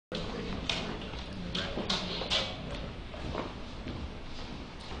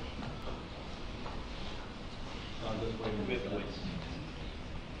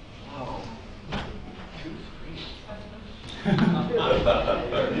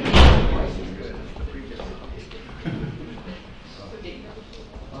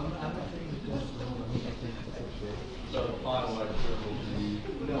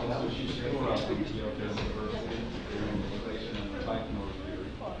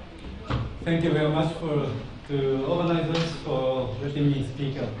Thank you very much to organizers for letting me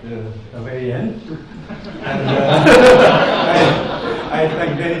speak at the very end. And I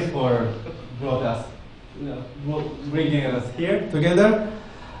thank Dennis for bringing us here together.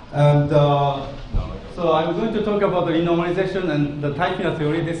 And so I'm going to talk about the renormalization and the Teichmüller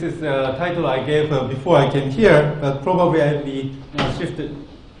theory. This is the title I gave before I came here, but probably I'll be shifted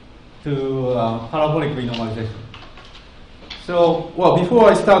to parabolic renormalization. So, well,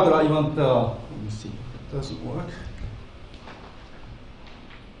 before I start, I want, let me see, it doesn't work.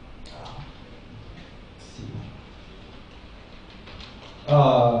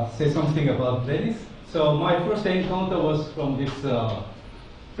 Say something about Dennis. So my first encounter was from this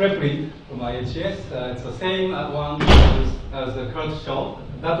preprint from IHS. It's the same one as the Kurt showed.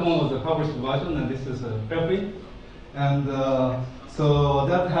 That one was the published version, and this is a preprint. And so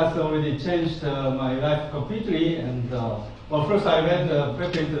that has already changed my life completely. And well, first I read the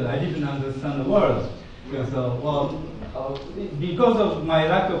preprint, I didn't understand the words. Because, because of my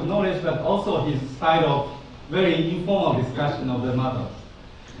lack of knowledge, but also his style of very informal discussion of the matters.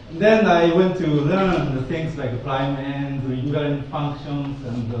 Then I went to learn the things like prime ends, invariant functions,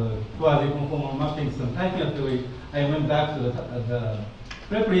 and quasi-conformal mappings and Teichmüller theory. I went back to the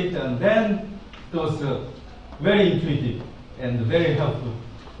preprint, and then it was very intuitive and very helpful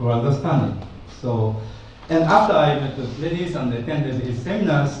for understanding. So, and after I met Dennis and attended his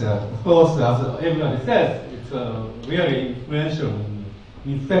seminars, of course, as everybody says, it's really influential and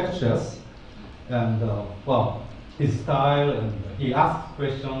infectious. And well, his style, and he asks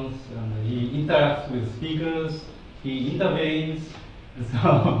questions, and he interacts with speakers, he intervenes, and so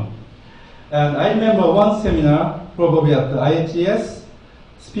on. And I remember one seminar, probably at the IHS,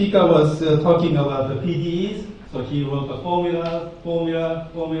 speaker was talking about the PDEs, so he wrote a formula,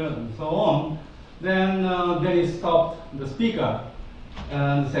 and so on. Then he stopped the speaker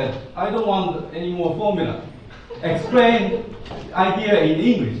and said, I don't want any more formula. Explain idea in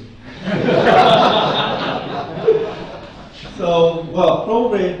English. So, well,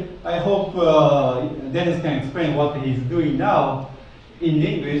 probably, I hope Dennis can explain what he's doing now in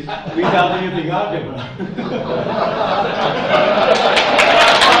English without using algebra.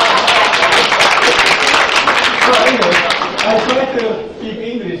 So anyway, I try to speak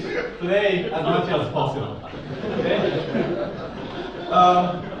English today as much as possible. Okay?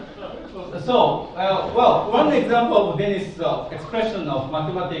 Well, one example of Dennis' expression of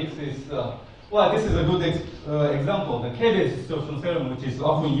mathematics is, well, this is a good example, the K-base distortion theorem, which is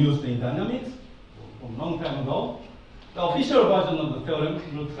often used in dynamics from a long time ago. The official version of the theorem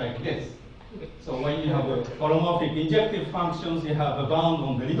looks like this. So when you have a holomorphic injective functions, you have a bound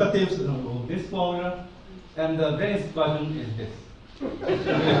on derivatives of this formula, and the Dennis version is this. So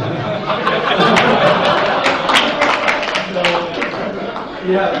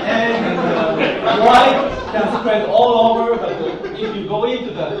you have n and y can spread all over, but if you go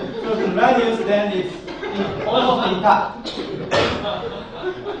into the certain radius, then it's almost intact.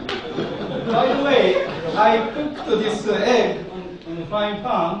 By the way, I cooked this egg on the frying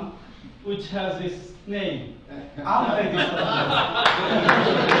pan, which has this name.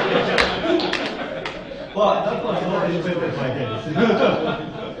 Well, that was not invented by Dennis.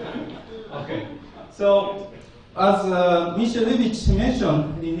 Okay, so as Mitsuhiro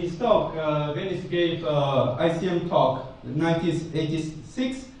mentioned in his talk, Dennis gave ICM talk in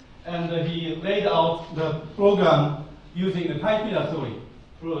 1986, and he laid out the program using the Teichmüller theory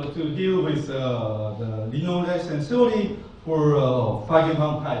to deal with the renormalization theory for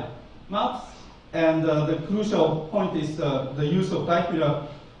Feigenbaum type maps. And the crucial point is the use of Teichmüller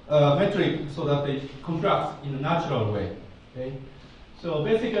metric so that they contract in a natural way. Okay? So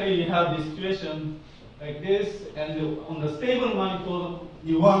basically, you have this situation like this, and on the stable manifold,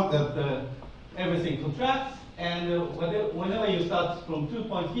 you want that everything contracts, and whenever you start from 2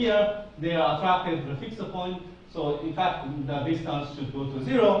 points here, they are attracted to a fixed point. So in fact, the distance should go to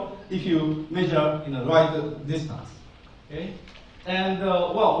 0 if you measure in the right distance. Okay? And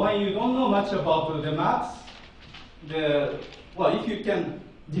well, when you don't know much about the maps, well, if you can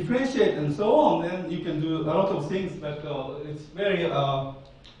differentiate and so on, then you can do a lot of things, but it's very,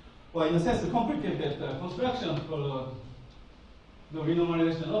 well, in a sense, a complicated construction for the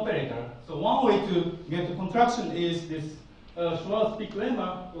renormalization operator. So one way to get the contraction is this Schwarz-Pick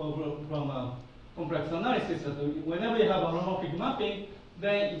lemma from complex analysis. That whenever you have a holomorphic mapping,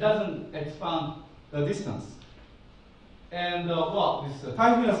 then it doesn't expand the distance. And well, this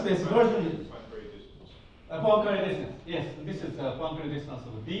Teichmüller space version is Poincare distance. Yes, this is the Poincare distance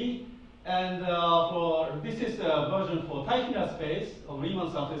of D. And this is the version for Teichmüller space of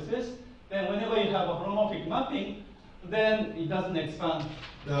Riemann surfaces. Then whenever you have a holomorphic mapping, then it doesn't expand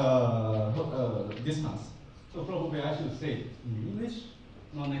the distance. So probably I should say it in English,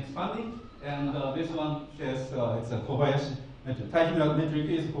 non-expanding. And this one says it's a Kobayashi metric. Teichmüller metric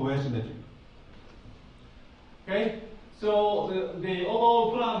is Kobayashi metric. Okay, so the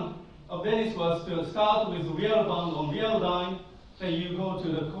overall plan of Dennis was to start with real bound on real line, then you go to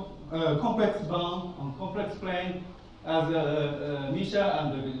the complex bound on complex plane, as Misha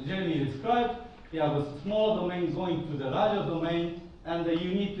and Jeremy described. You have a small domain going to the larger domain, and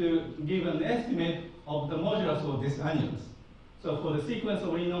you need to give an estimate of the modulus of this annulus. So for the sequence of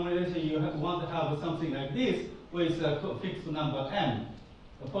renormalization, you want to have something like this with a fixed number m,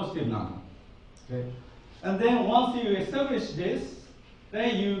 a positive number. Okay. And then once you establish this,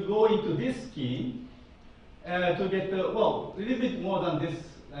 then you go into this scheme to get, well, a little bit more than this,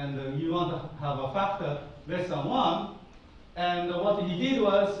 and you want to have a factor less than 1. And what he did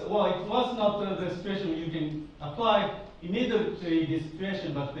was, well, it was not the situation you can apply immediately this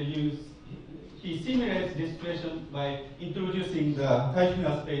situation, but he simulates this situation by introducing the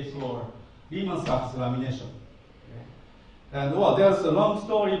Teichmüller space for Riemann surface lamination. Okay. And well, there's a long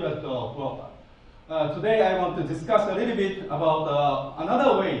story, but today I want to discuss a little bit about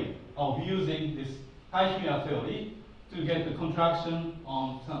another way of using this Teichmüller theory to get the contraction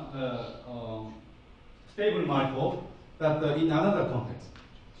on some stable manifold, but in another context.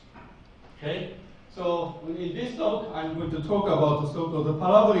 Okay, so in this talk, I'm going to talk about the so-called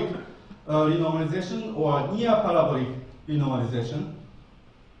parabolic renormalization or near parabolic renormalization.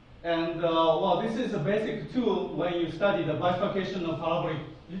 And well, this is a basic tool when you study the bifurcation of parabolic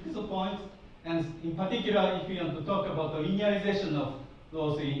pixel points, and in particular, if you want to talk about the linearization of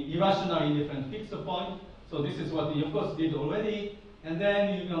those irrational indifferent pixel points. So this is what we of course did already. And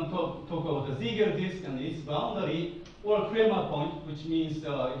then you can talk about the Ziegler disk and its boundary, or Kramer point, which means it's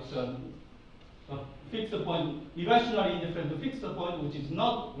a fixed point, irrationally indifferent fixed point, which is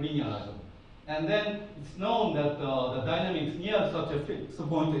not linearizable. And then it's known that the dynamics near such a fixed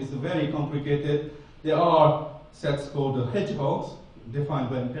point is very complicated. There are sets called hedgehogs, defined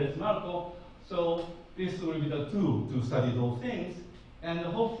by Perez-Markov. So this will be the tool to study those things. And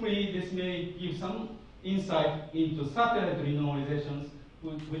hopefully this may give some insight into satellite renormalizations,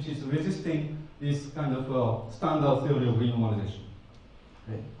 which is resisting this kind of standard theory of renormalization.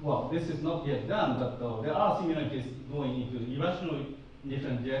 Okay. Well, this is not yet done, but there are similarities going into irrationally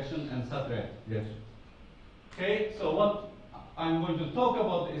different direction and satellite direction. Okay, so what I'm going to talk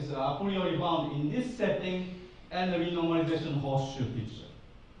about is a priori bound in this setting and the renormalization horseshoe picture.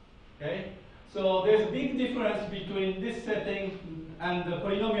 Okay, so there's a big difference between this setting and the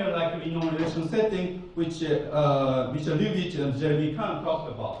polynomial-like renormalization setting, which Mr. Lubitsch and Jeremy Kahn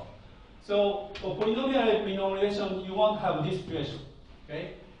talked about. So for polynomial renormalization, you won't have this situation.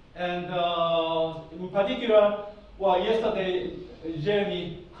 Okay, and in particular, well, yesterday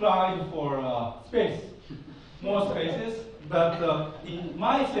Jeremy cried for space, more spaces, but in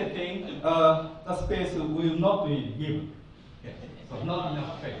my setting, the space will not be given. Okay. So not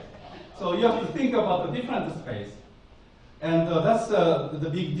enough space. So you have to think about the different space. And that's the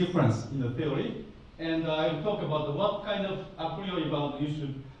big difference in the theory. And I'll talk about what kind of a priori bound you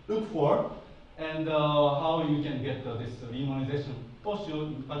should look for, and how you can get this renormalization posture,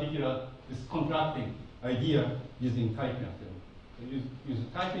 in particular this contracting idea using Teichmüller theory. So use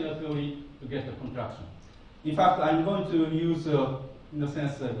Teichmüller theory to get the contraction. In fact, I'm going to use, in a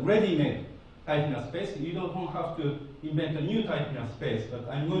sense, ready-made Teichmüller space. You don't have to invent a new Teichmüller space, but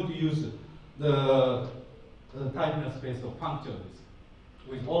I'm going to use the Teichmüller space of puncture disk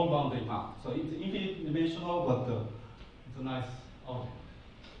with all boundary map. So it's infinite dimensional, but it's a nice object.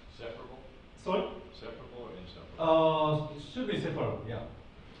 Separable? Sorry? Separable or inseparable? It should be separable, yeah.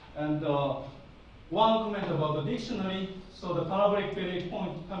 And one comment about the dictionary. So the parabolic periodic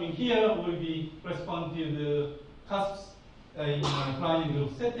point coming here will be correspond to the cusps in Klein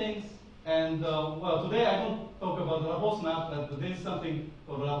group settings. And well, today I don't talk about the Labos map, but there is something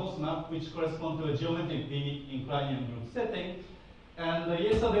called Labos map, which corresponds to a geometric limit in Kleinian group setting. And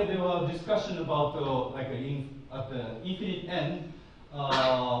yesterday there was a discussion about at the infinite end,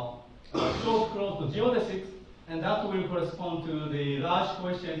 short close to geodesics, and that will correspond to the large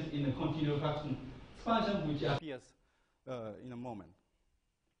coefficients in the continuous fraction expansion, which appears in a moment.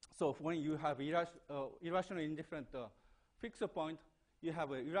 So when you have irrationally indifferent fixed point, you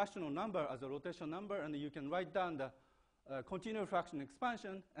have an irrational number as a rotation number, and you can write down the continuous fraction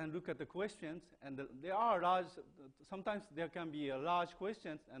expansion and look at the coefficients. And there are large, sometimes there can be a large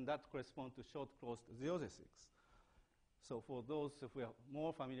coefficients, and that corresponds to short closed geodesics. So for those who are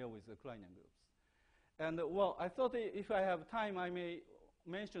more familiar with the Kleinian groups. And well, I thought if I have time, I may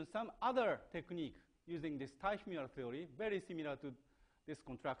mention some other technique using this Teichmüller theory, very similar to this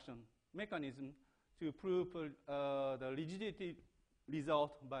contraction mechanism, to prove the rigidity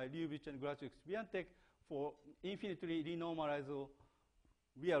result by Lyubich and Grachuk-Swiatek for infinitely renormalized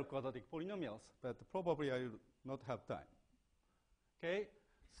real quadratic polynomials, but probably I will not have time. Okay,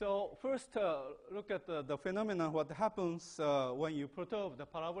 so first look at the phenomenon, what happens when you perturb the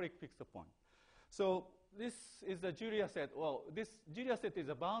parabolic fixed point. So this is the Julia set. Well, this Julia set is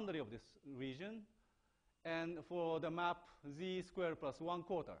a boundary of this region, and for the map z squared plus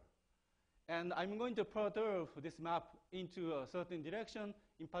 1/4. And I'm going to perturb this map into a certain direction.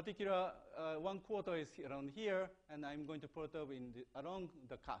 In particular, 1/4 is around here, and I'm going to perturb along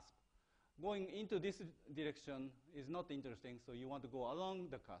the cusp. Going into this direction is not interesting, so you want to go along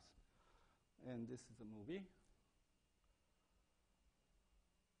the cusp. And this is a movie.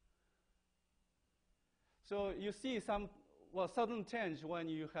 So you see some sudden change when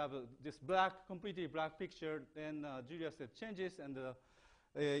you have this black, completely black picture, then Julia set changes, and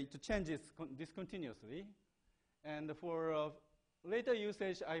it changes discontinuously. And for later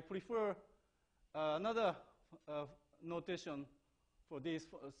usage, I prefer another notation for these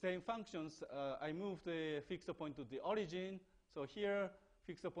same functions. I move the fixed point to the origin. So here,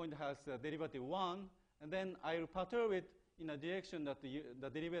 fixed point has derivative 1, and then I will perturb it in a direction that the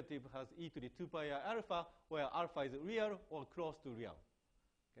derivative has e to the 2 pi I alpha, where alpha is real or close to real.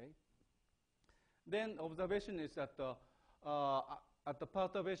 Okay. Then observation is that at the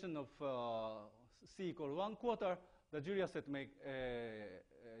perturbation of c equal 1/4, the Julia set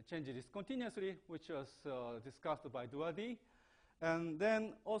changes discontinuously, which was discussed by Duardi. And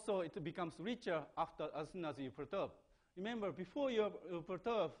then also it becomes richer as soon as you perturb. Remember, before you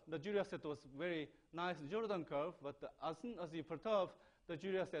perturb, the Julia set was very nice Jordan curve, but as soon as you perturb, the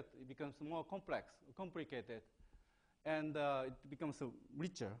Julia set becomes more complicated, and it becomes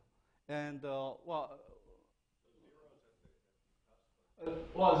richer. And zero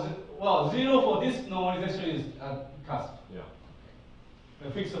for this normalization is at cusp. Yeah.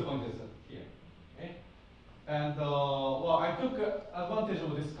 The fixed point is here. Okay? And I took advantage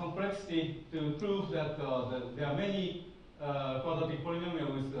of this complexity to prove that there are many quadratic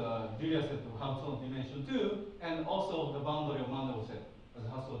polynomials with Julia set of household dimension 2, and also the boundary of Mandel set as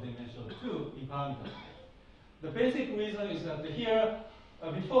household dimension 2 in parameters. The basic reason is that here,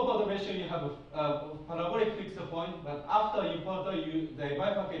 before perturbation, you have a parabolic fixed point, but after you perturb, they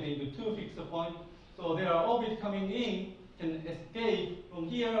bifurcate into 2 fixed points. So there are orbits coming in, can escape from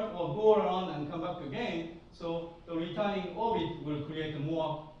here or go around and come back again. So the returning orbit will create a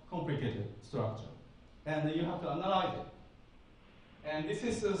more complicated structure. And you have to analyze it. And this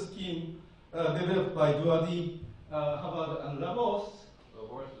is a scheme developed by Duardi, Hubbard, and Labos.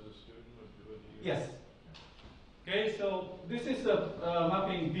 Labos is a student of Duardi? Yes. Okay, so this is a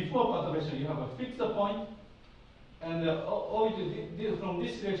mapping before perturbation. You have a fixed point, and orbit from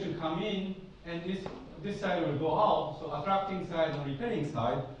this direction come in, and this side will go out, so attracting side and repelling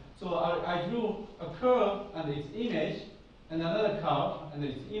side. So I drew a curve and its image, and another curve and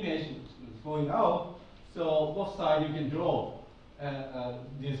its image is going out. So both sides you can draw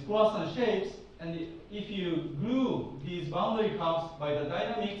these croissant shapes, and if you glue these boundary curves by the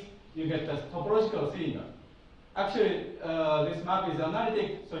dynamics, you get the topological cylinder. Actually, this map is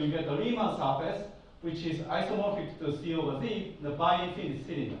analytic, so you get the Riemann surface, which is isomorphic to C over Z, the bi-infinite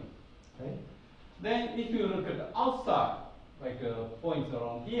cylinder. Okay? Then if you look at the outside, like points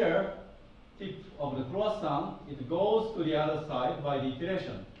around here, tip of the croissant, it goes to the other side by the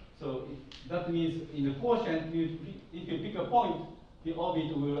iteration. So that means in the quotient, if you pick a point, the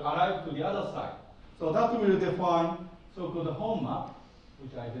orbit will arrive to the other side. So that will define so-called home map,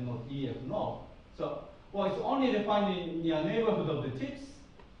 which I denote EF node. So, it's only defined in the neighborhood of the tips,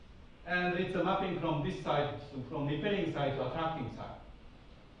 and it's a mapping from this side, from repelling side to attracting side.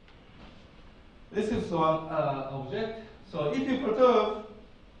 This is one object. So if you perturb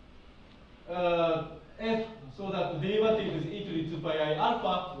f so that the derivative is e to the 2 pi I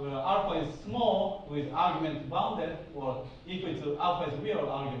alpha, where alpha is small with argument bounded, or if it's alpha is real,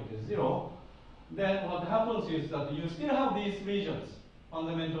 argument is 0, then what happens is that you still have these regions,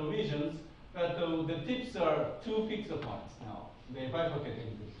 fundamental regions, but the tips are 2 fixed points now. They bifurcate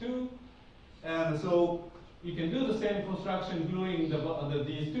into 2. And so you can do the same construction gluing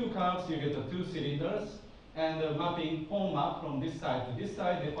these 2 curves, you get the 2 cylinders, and mapping home map from this side to this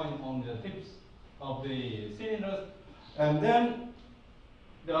side, defined on the tips of the cylinders. And then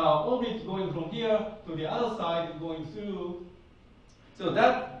the orbit going from here to the other side going through. So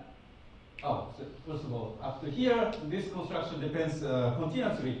that, so first of all, up to here, this construction depends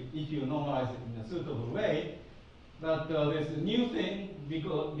continuously if you normalize it in a suitable way. that there's a new thing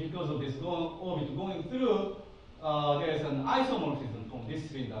because of this orbit going through. There's an isomorphism from this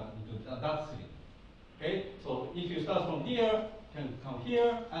cylinder into that cylinder. Okay, so if you start from here, can come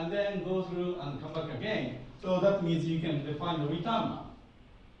here, and then go through and come back again. So that means you can define the return map.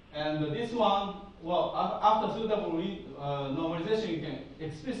 And this one, well, after suitable normalization, you can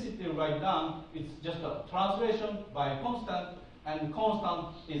explicitly write down it's just a translation by a constant, and constant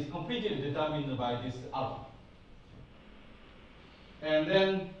is completely determined by this alpha. And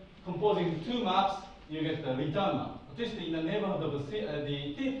then composing two maps, you get the return map. At least in the neighborhood of the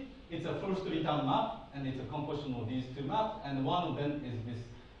tip, it's a first return map, and it's a composition of these two maps, and one of them is this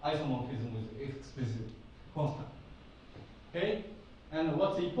isomorphism with explicit constant. Okay? And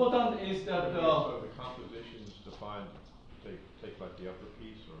what's important is that so the composition is defined. Take like the upper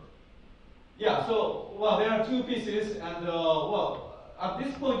piece, or yeah. So well, there are two pieces, and well, at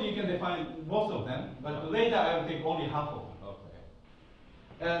this point you can define both of them, but later I will take only half of them.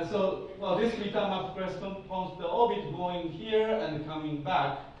 Okay. And so well, this return map corresponds to the orbit going here and coming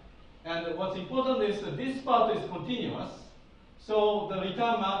back. And what's important is that this part is continuous. So the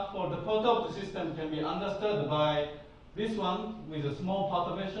return map for the part of the system can be understood by this one with a small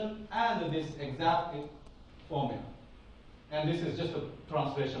perturbation and this exact formula. And this is just a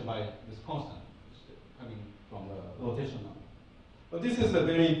translation by this constant coming from the rotation number. But this is a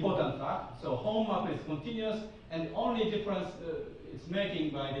very important fact. So home map is continuous, and the only difference it's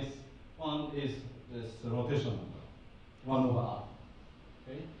making by this one is this rotation number, 1 over r.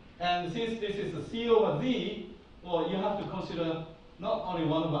 Okay? And since this is a C over Z, well, you have to consider not only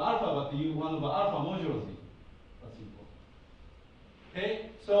 1 over alpha, but 1 over alpha modulo Z. That's important.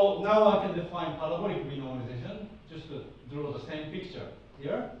 Okay, so now I can define parabolic renormalization, just to draw the same picture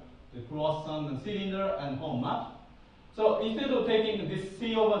here, the cross sun and cylinder and home map. So instead of taking this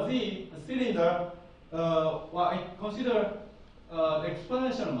C over Z cylinder, well, I consider the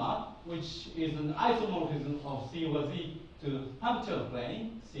exponential map, which is an isomorphism of C over Z to punctual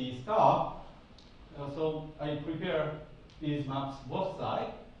plane, C star. So I prepare these maps both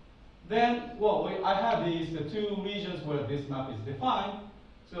sides. Then, well, I have these two regions where this map is defined.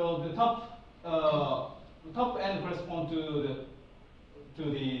 So the top end corresponds to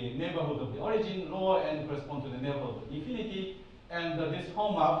the neighborhood of the origin, lower end corresponds to the neighborhood of infinity, and this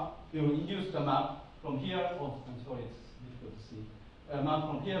home map will induce the map from here. Oh, I'm sorry, it's difficult to see. A map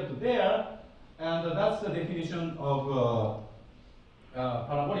from here to there, and that's the definition of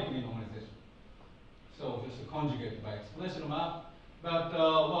parabolic renormalization. So just a conjugate by exponential map. But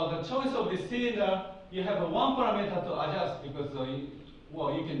well, the choice of this cylinder, you have one parameter to adjust because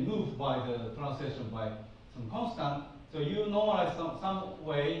well, you can move by the translation by some constant. So you normalize some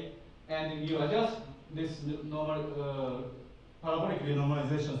way, and you adjust this parabolic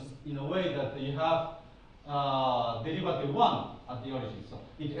renormalizations in a way that you have derivative 1 at the origin. So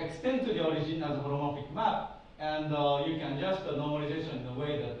it extends to the origin as a holomorphic map, and you can adjust the normalization in a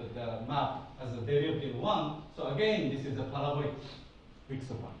way that the map has a derivative 1. So again, this is a parabolic fixed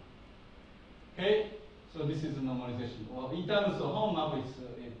point. Okay, so this is the normalization. Well, in terms of home map,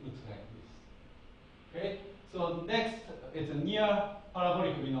 it looks like this. Okay, so next it's a near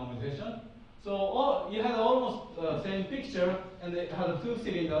parabolic renormalization. So you had almost same picture, and it had two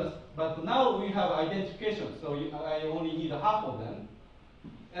cylinders, but now we have identification. So I only need half of them,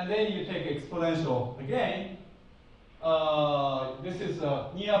 and then you take exponential again. This is a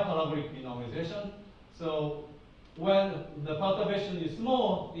near parabolic renormalization. So when the perturbation is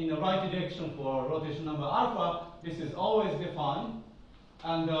small in the right direction for rotation number alpha, this is always defined.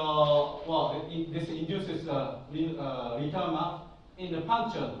 And well, this induces a return map in the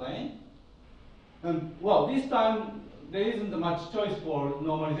punctual plane. And well, this time there isn't much choice for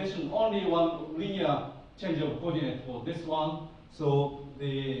normalization, only one linear change of coordinate for this one. So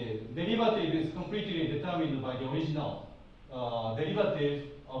the derivative is completely determined by the original derivative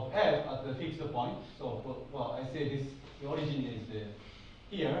of f at the fixed point. So, well, I say this, the origin is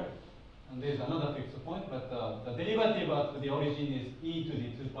here, and there's another fixed point, but the derivative at the origin is e to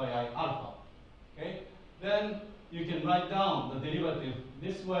the 2 pi I alpha. Okay? Then you can write down the derivative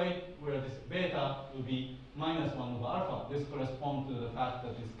this way, where this beta will be minus 1 over alpha. This corresponds to the fact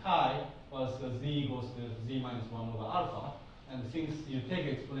that this chi was z goes to z minus 1 over alpha, and since you take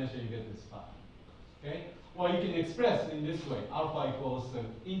exponential, you get this phi. Okay? Well, you can express in this way, alpha equals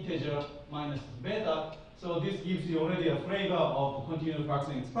integer minus beta. So this gives you already a flavor of continuous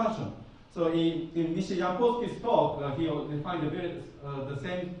fraction expansion. So in Mr. Jankowski's talk, he defined the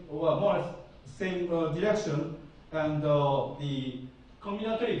same, or more or less same direction, and the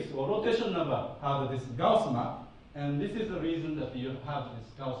combinatorics or rotation number have this Gauss map, and this is the reason that you have this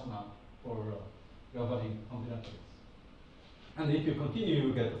Gauss map for governing combinatorics. And if you continue,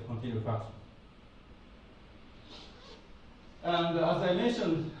 you get a continuous fraction. And as I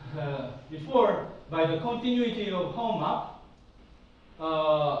mentioned before, by the continuity of home map,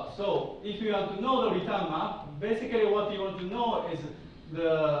 so if you want to know the return map, basically what you want to know is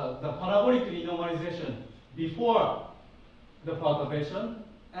the parabolic renormalization before the perturbation,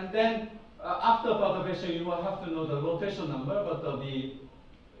 and then after perturbation you will have to know the rotation number, but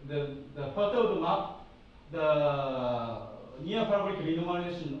the perturbed map, the near parabolic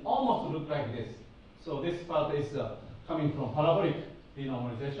renormalization almost look like this. So this part is coming from parabolic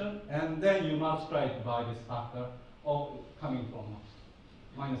renormalization, and then you multiply it by this factor of coming from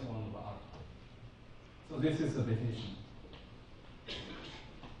 -1 over r. So this is the definition.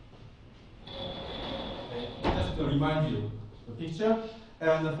 Just to remind you the picture.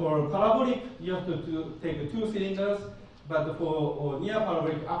 And for parabolic, you have to take 2 cylinders, but for near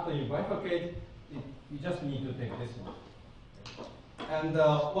parabolic, after you bifurcate, you just need to take this one. And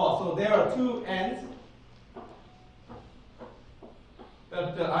well, so there are 2 ends.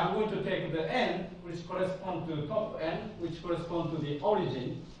 But I'm going to take the end, which corresponds to top end, which corresponds to the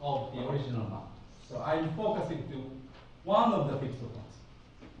origin of the original map. So I'm focusing to one of the fixed points.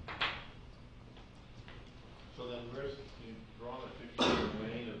 So then, where's you draw a fixed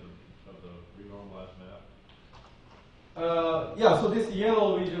domain of the renormalized map? Yeah. So this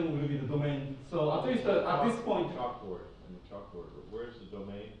yellow region will be the domain. So at least at this point. Chalkboard in the chalkboard. Where's the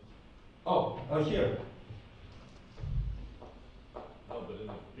domain? Oh, here. No, but in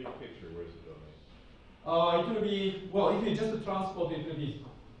the big picture, where's the domain? It will be, well, if you just transport it, will be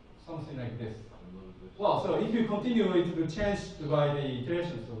something like this. Well, so if you continue, it will change by the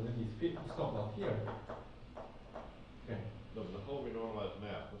iteration. So let me stop up here. Okay. No, the whole renormalized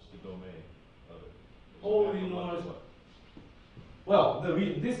map, what's the domain of it? Whole renormalized. Well,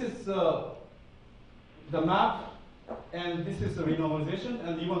 this is the map, and this is the renormalization,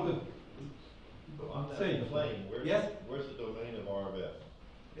 and you want to on that say plane, where's the domain of R of F?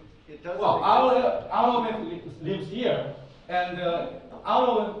 It doesn't. Well, R of F lives here, and R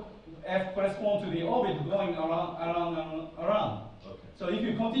of F corresponds to the orbit going around. Okay. So if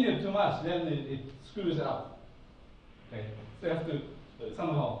you continue too much, then it screws up. Okay. So you have to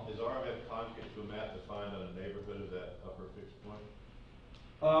somehow. Is R of F conjugate to a map defined on a neighborhood of that upper fixed point?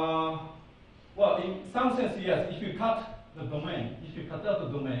 Well, in some sense, yes. If you cut the domain, if you cut out the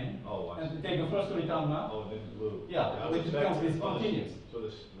domain and take the first return map, then blue. Yeah, now which becomes discontinuous. So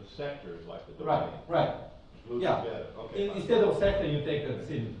the sector is like the domain. Right. Blue's Yeah. together. Okay. Instead of sector, you take the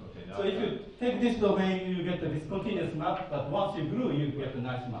cylinder. Okay, now so if you take this domain, you get the discontinuous map, but once you glue, you get a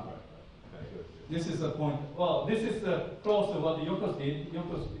nice map. Right. Okay, good. This is a point. Well, this is close to what Yokos did.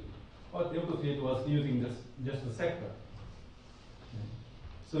 What Yokos did was using this just a sector.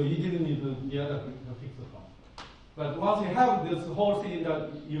 So you didn't need the other fixed form. But once you have this whole cylinder,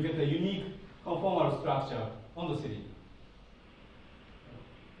 you get a unique conformal structure on the cylinder.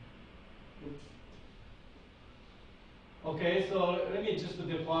 Okay, so let me just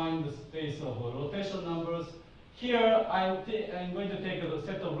define the space of rotation numbers. Here, I'm going to take a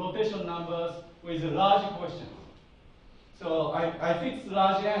set of rotation numbers with large quotients. So I fix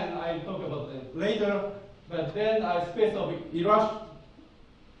large n, I'll talk about it later, but then a space of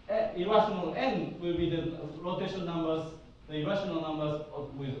irrational n will be the rotation numbers, the irrational numbers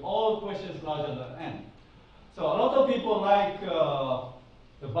with all quotients larger than n. So a lot of people like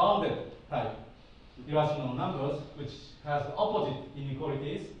the bounded type irrational numbers, which has opposite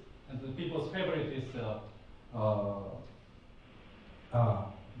inequalities, and the people's favorite is the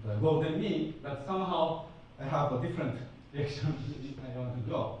golden mean, but somehow I have a different direction I want to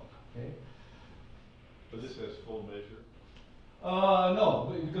go. Okay. But this has full measure?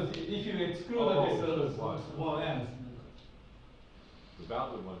 No, because if you exclude this small ends. The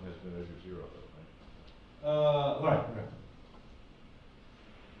bounded one has measure 0, though, right? Right.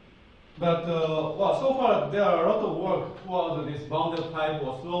 But well, so far there are a lot of work towards this bounded type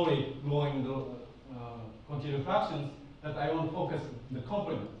or slowly growing continuous fractions that I want to focus on the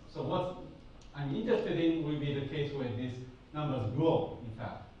complement. So what I'm interested in will be the case where these numbers grow, in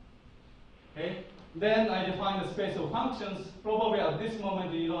fact. Okay. Then I define the space of functions. Probably at this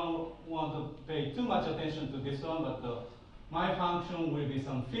moment you don't want to pay too much attention to this one, but my function will be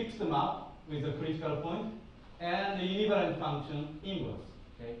some fixed map with a critical point and the univariant function inverse.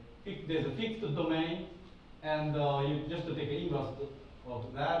 Okay. There's a fixed domain, and you just take an inverse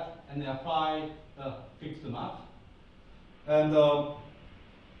of that and apply the fixed map. And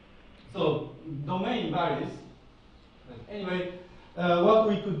so domain varies. But anyway, what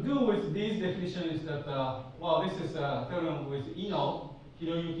we could do with these definitions is that, well, this is a theorem with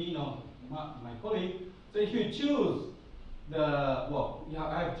Hiroyuki Ino, my colleague. So if you choose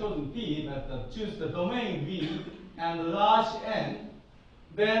I have chosen P, but choose the domain V and large N,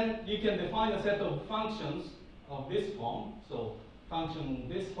 then you can define a set of functions of this form. So function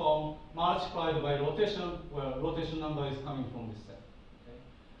this form multiplied by rotation, where rotation number is coming from this set. Okay?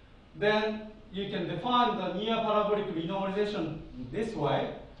 Then you can define the near parabolic renormalization this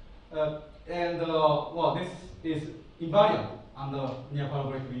way, this is invariant under near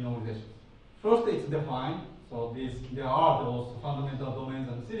parabolic renormalization. First, it's defined, so there are those fundamental domains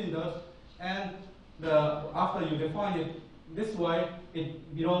and cylinders, and after you define it this way,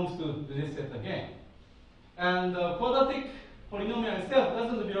 it belongs to this set again. And the quadratic polynomial itself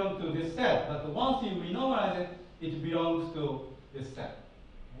doesn't belong to this set, but once you renormalize it, it belongs to this set.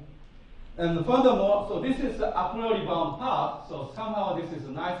 Okay? And furthermore, so this is the a priori bound part, so somehow this is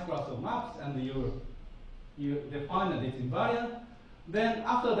a nice class of maps, and you define that it's invariant. Then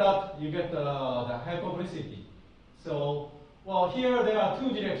after that, you get the hyperbolicity. So, here there are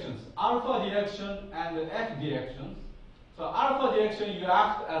two directions, alpha direction and the F directions. So alpha direction, you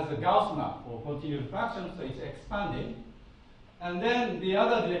act as a Gauss map for continued fraction, so it's expanding. And then the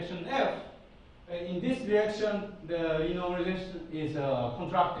other direction, F, in this direction, the renormalization is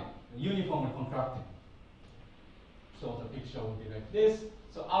contracting, uniformly contracting. So the picture will be like this.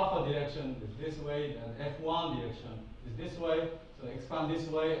 So alpha direction is this way, and F1 direction is this way. So expand this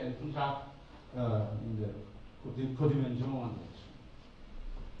way and contract in the codimensional one direction.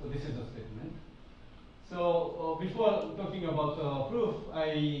 So this is a statement. So before talking about proof,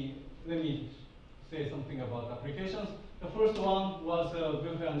 let me say something about applications. The first one was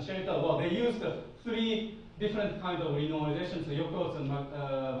differentiator. Well, they used three different kinds of renormalizations, Yoko's and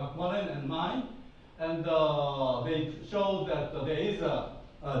McMullen and mine, and they showed that there is a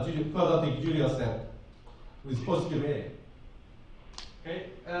quadratic Julia set with positive A. Okay,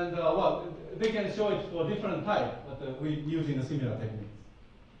 and they can show it for different types, but we're using a similar techniques.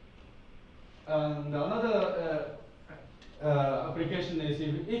 And another application is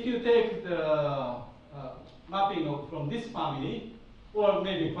if you take the mapping from this family, or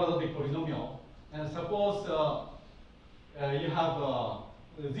maybe quadratic polynomial, and suppose you have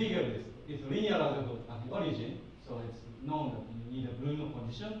Ziegler disk. It's linearizable at the origin, so it's known that you need a Bruno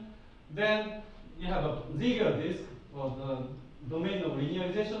condition. Then you have a Ziegler disk, or the domain of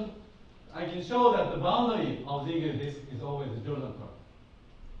linearization. I can show that the boundary of Ziegler disk is always the Jordan curve.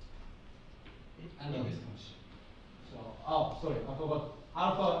 And in this condition. So, sorry, I forgot.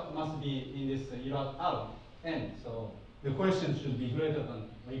 Alpha must be in this irrational alpha, n. So the question should be greater than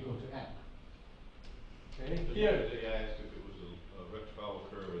or equal to n. Okay. Here. Today I asked if it was a rectifiable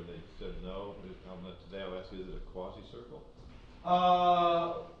curve, and they said no. Today I'll ask, is it a quasi-circle?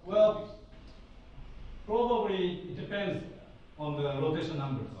 Well, probably it depends on the rotation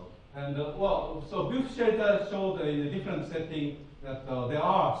numbers. And so Brook shelter showed in a different setting that there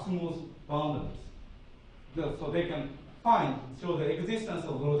are smooth boundaries. So they can show the existence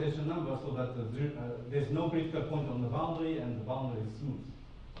of rotation number so that there's no critical point on the boundary and the boundary is smooth.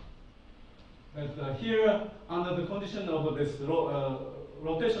 But here, under the condition of this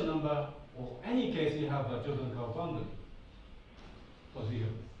rotation number, or any case you have a Jordan curve boundary for zero.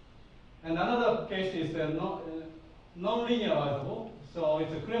 And another case is non-linearizable, so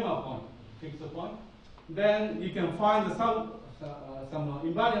it's a Kramer point, fixed point. Then you can find some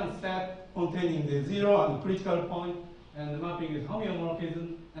invariant set containing the zero and critical point, and the mapping is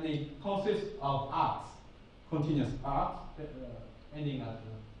homeomorphism, and it consists of arcs, continuous arcs, ending at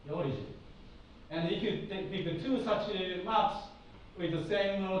the origin. And if you take the two such maps with the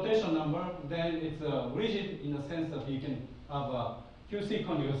same rotation number, then it's rigid in the sense that you can have a QC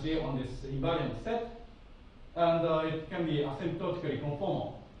conjugacy on this invariant set, and it can be asymptotically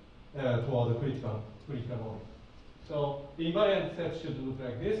conformal toward the critical order. So the invariant set should look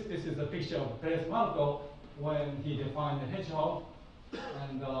like this. This is a picture of Perez Marco when he defined the hedgehog,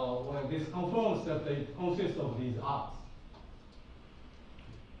 and well, this confirms that it consists of these arcs.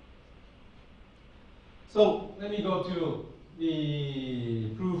 So let me go to the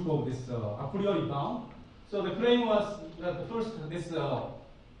proof of this a priori bound. So the claim was that first this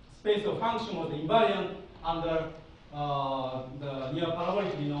space of function was invariant under the near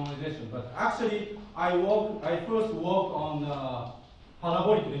parabolic renormalization. But actually, I first worked on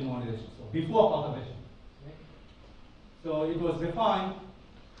parabolic renormalization, so before perturbation. Okay? So it was defined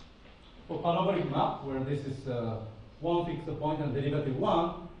for parabolic map where this is one fixed point and derivative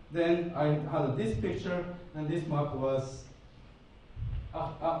one. Then I had this picture, and this map was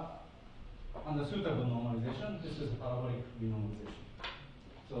under suitable normalization. This is a parabolic renormalization.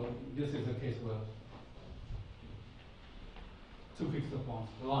 So this is the case where two fixed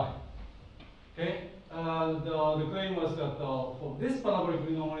points lie. Okay, the claim was that for this parabolic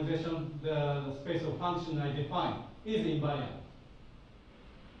renormalization, the space of function I defined is invariant.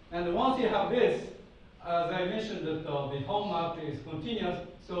 And once you have this, as I mentioned, that the hallmark is continuous,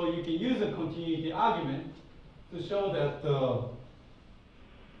 so you can use a continuity argument to show that,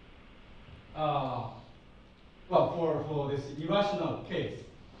 well, for this irrational case,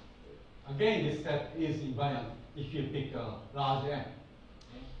 again, this set is invariant if you pick a large M.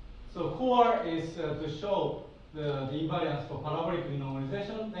 So core is to show the invariance for parabolic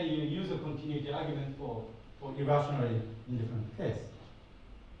renormalization, then you use a continuity argument for irrationally indifferent case.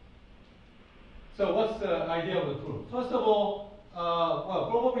 So what's the idea of the proof? First of all, well,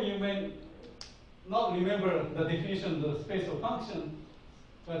 probably you may not remember the definition of the space of function,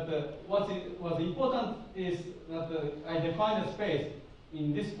 but what's important is that I defined a space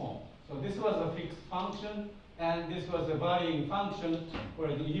in this form. So this was a fixed function, and this was a varying function, or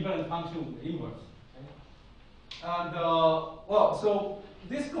the indifferent function with the inverse. Okay? And well, so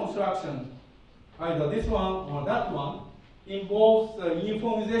this construction, either this one or that one, involves the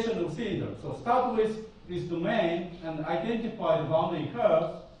uniformization of cylinders. So start with this domain and identify the boundary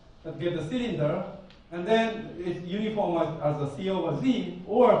curves that get the cylinder, and then it's uniformized as a C over Z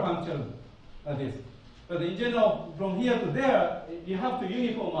or a function like this. But in general, from here to there, you have to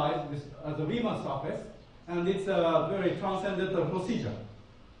uniformize this as a Riemann surface, and it's a very transcendental procedure.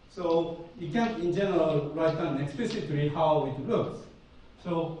 So you can't, in general, write down explicitly how it looks.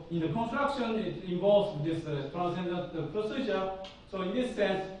 So in the construction, it involves this transcendental procedure. So in this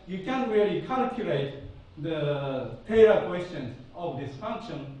sense, you can't really calculate the Taylor question of this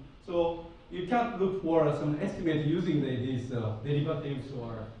function. So you can't look for some estimate using these derivatives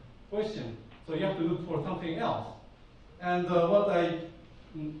or question. So you have to look for something else. And what I'm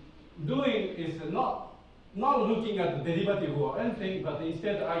doing is not looking at the derivative or anything, but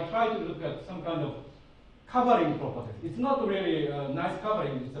instead I try to look at some kind of covering properties. It's not really a nice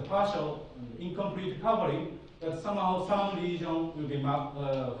covering, it's a partial, incomplete covering, that somehow some region will be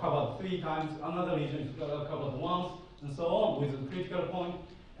covered 3 times, another region is covered once, and so on with a critical point.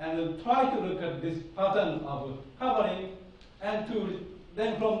 And then try to look at this pattern of covering, and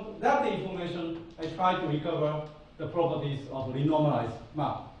then from that information, I try to recover the properties of renormalized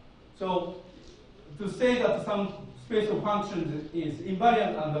map. So to say that some space of functions is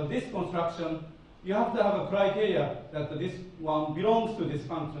invariant under this construction, you have to have a criteria that this one belongs to this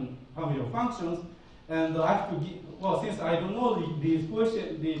function, family of functions, and I have to give, well, since I don't know these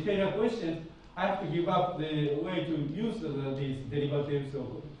questions, the Taylor questions, I have to give up the way to use these derivatives of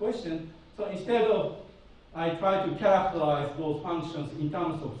questions. So instead of, I try to characterize those functions in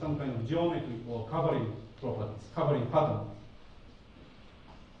terms of some kind of geometry or covering properties, covering patterns.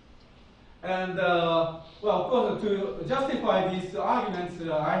 And well, of course, to justify these arguments,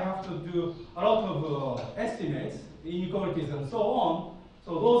 I have to do a lot of estimates, inequalities, and so on.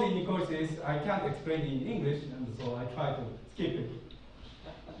 So those inequalities I can't explain in English, and so I try to skip it.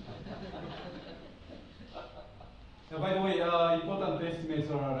 By the way, important estimates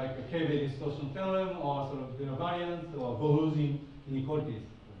are like K-Bay distortion theorem, or sort of the variance, or Gaussian inequalities,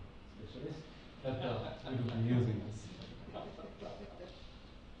 specialists that we will be using this.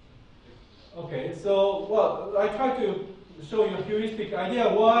 Okay, so well, I try to show you a heuristic idea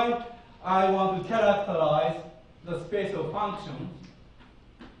why I want to characterize the space of functions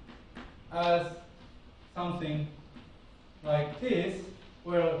as something like this,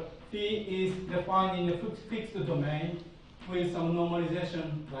 where P is defined in a fixed domain with some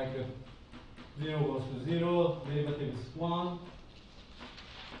normalization, like 0 goes to 0, derivative is 1,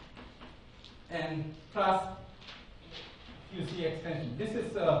 and plus QC extension. This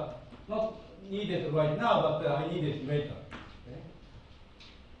is not needed right now, but I need it later. Okay?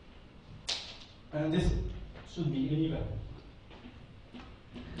 And this should be uneven,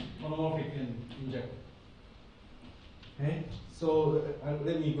 holomorphic and injected. Okay? So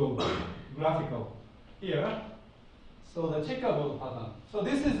let me go graphical here. So the checkable pattern. So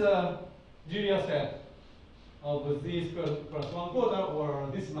this is a Julia set of z squared plus 1/4, or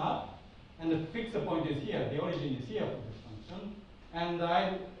this map, and the fixed point is here. The origin is here for this function. And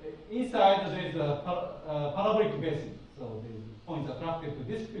inside there is a parabolic basis. So the points attracted to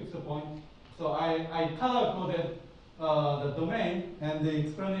this fixed point. So I color coded the domain, and the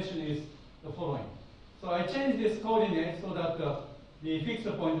explanation is the following. So I change this coordinate so that the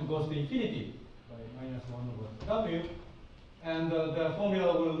fixed point goes to infinity by -1 over w, and the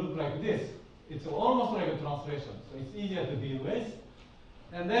formula will look like this. It's almost like a translation, so it's easier to deal with.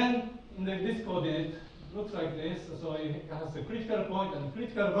 And then in this coordinate looks like this. So it has a critical point and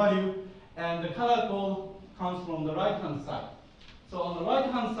critical value, and the color code comes from the right-hand side. So on the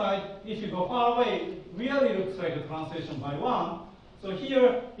right-hand side, if you go far away, it really looks like a translation by one. So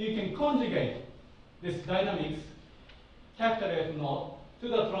here you can conjugate this dynamics capital F naught to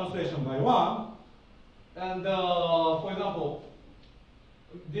the translation by one. And for example,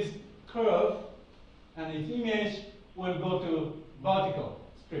 this curve and its image will go to vertical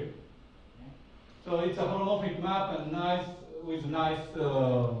strip. So it's a holomorphic map and nice with nice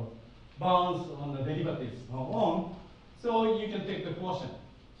bounds on the derivatives and so on. So you can take the quotient.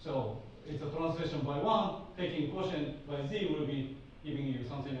 So it's a translation by one. Taking quotient by z will be giving you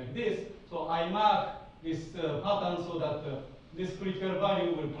something like this. So I mark this pattern so that this critical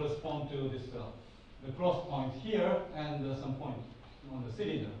value will correspond to this the cross point here and some point on the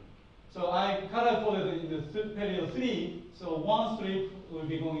cylinder. So I color coded in the period 3. So one strip will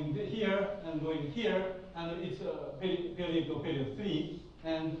be going here and going here, and it's period to period 3.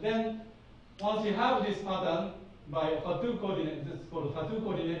 And then once you have this pattern by Fatou coordinate, this is called Fatou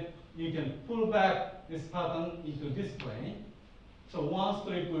coordinate, you can pull back this pattern into this plane. So one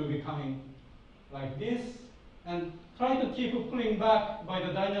strip will be coming like this, and try to keep pulling back by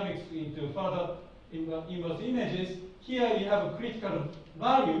the dynamics into further inverse images. Here you have a critical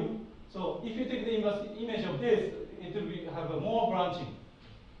value. So if you take the inverse image of this, it will have a more branching.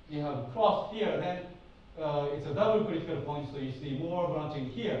 You have cross here, then it's a double critical point, so you see more branching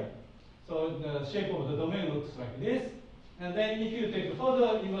here. So the shape of the domain looks like this. And then if you take a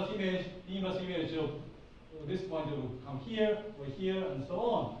further inverse image, the inverse image of this point will come here, or here, and so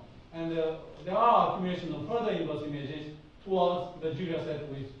on. And there are accumulation of further inverse images towards the Julia set,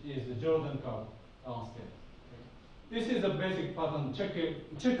 which is the Jordan curve downscale. This is a basic pattern,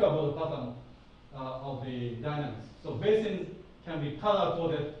 checkable pattern of the dynamics. So basins can be color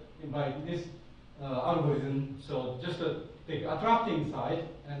coded by this algorithm. So just take attracting side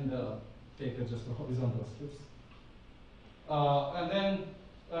and take just the horizontal strips. And then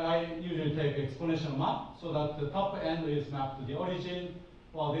I usually take exponential map so that the top end is mapped to the origin,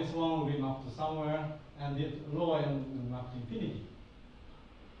 while this one will be mapped to somewhere, and the lower end will map to infinity.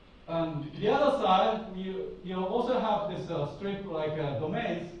 The other side, you also have this strip like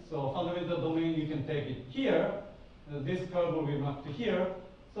domains. So fundamental domain, you can take it here. This curve will be mapped to here.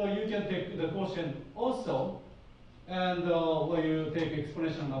 So you can take the quotient also, and where you take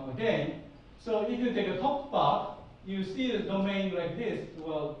exponential map again. So if you take a top part, you see the domain like this,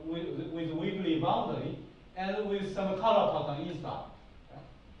 well, with wiggly boundary and with some color pattern inside. Okay?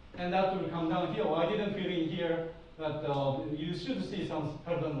 And that will come down here. Well, I didn't fill in here that you should see some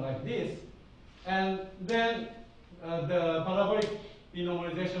pattern like this. And then the parabolic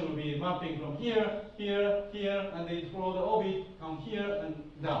renormalization will be mapping from here, here, here, and then follow the orbit, come here and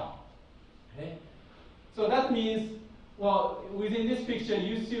down. Okay? So that means, well, within this picture,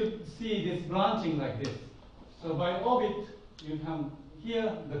 you should see this branching like this. So by orbit, you come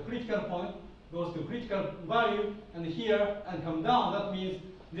here, the critical point goes to critical value, and here, and come down. That means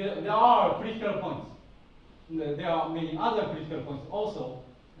there are critical points. There are many other critical points also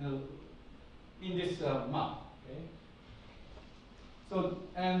in this map. Okay? So,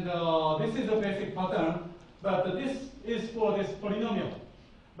 and this is a basic pattern, but this is for this polynomial.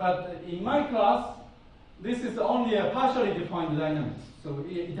 But in my class, this is only a partially defined dynamics. So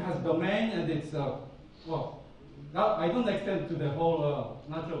it has domain, and it's well, I don't extend to the whole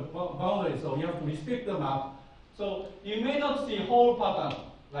natural boundary, so you have to restrict the map. So you may not see whole pattern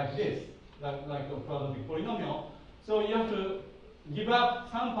like this, like a parabolic polynomial. So you have to give up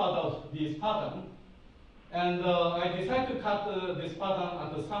some part of this pattern. And I decided to cut this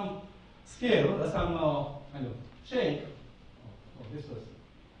pattern at some scale, some kind of shape of this person.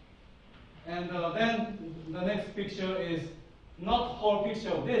 And then the next picture is not whole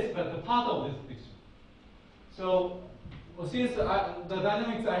picture of this, but the part of this picture. So since the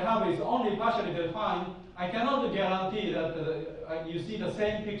dynamics I have is only partially defined, I cannot guarantee that you see the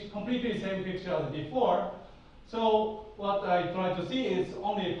same picture, completely same picture as before. So what I try to see is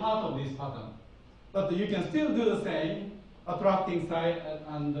only part of this pattern. But you can still do the same, attracting side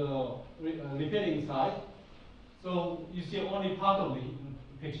and repelling side. So you see only part of the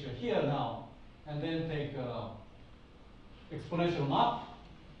picture here now, and then take exponential map.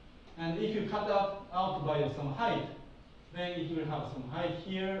 And if you cut out by some height, then it will have some height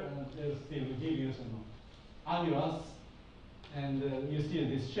here, and it still will give you some annulus, and you see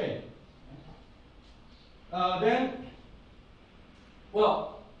this shape. Then,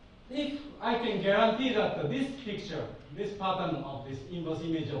 well, if I can guarantee that this picture, this pattern of this inverse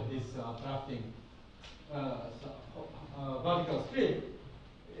image of this attracting vertical strip,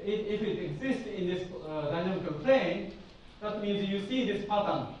 if it exists in this dynamical plane, that means you see this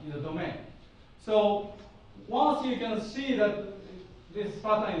pattern in the domain. So once you can see that this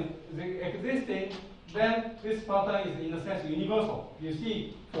pattern is existing, then this pattern is in a sense universal. You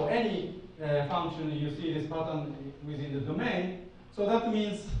see, for any function, you see this pattern within the domain. So that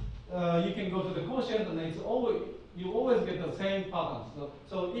means you can go to the quotient, and it's always, you always get the same pattern.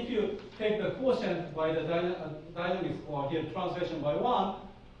 So if you take the quotient by the dynamics, or here translation by 1,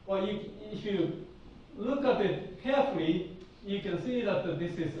 well, if you look at it carefully, you can see that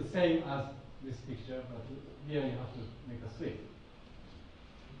this is the same as this picture, but here you have to make a switch.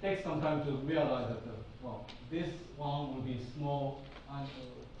 It takes some time to realize that, well, this one will be small, and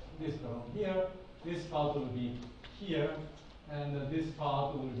this around here, this part will be here, and this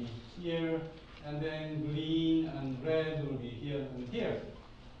part will be here, and then green and red will be here and here.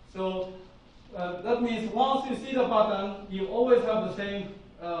 So that means once you see the pattern, you always have the same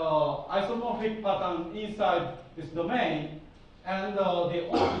isomorphic pattern inside this domain, and the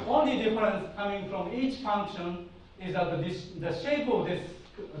only difference coming from each function is that the shape of this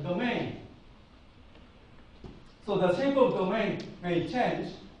domain. So the shape of domain may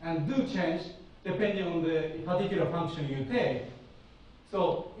change, and do change, depending on the particular function you take.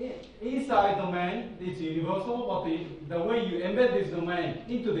 So inside domain is universal, but the way you embed this domain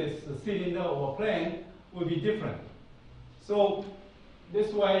into this cylinder or plane will be different. So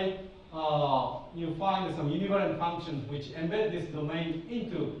this way, you find some invariant functions which embed this domain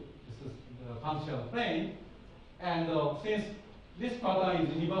into the functional plane. And since this pattern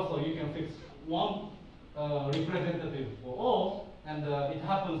is universal, you can fix one representative for all, and it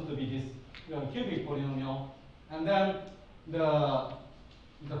happens to be this cubic polynomial. And then the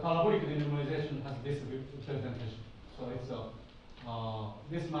parabolic renormalization has this representation. So it's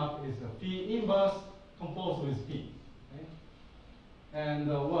this map is a P inverse composed with P. Okay? And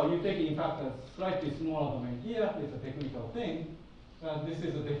well, you take in fact a slightly smaller domain here. It's a technical thing. This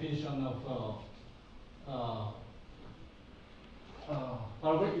is a definition of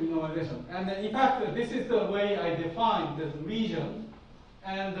parabolic renormalization. And in fact, this is the way I define the region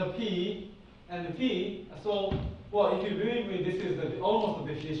and the P and the P. So, well, if you believe me, this is almost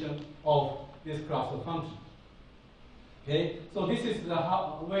the definition of this class of functions. Okay, so this is the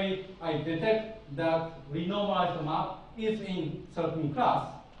way I detect that renormalized map is in certain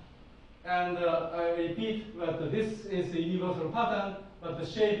class. And I repeat that this is a universal pattern, but the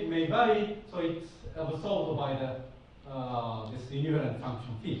shape may vary, so it's absorbed by this invariant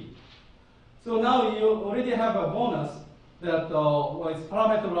function phi. So now you already have a bonus that well, it's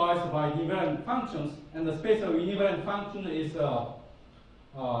parameterized by invariant functions, and the space of invariant function is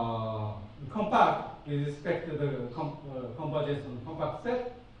compact with respect to the convergence on compact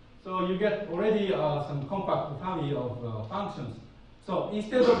set. So you get already some compact family of functions. So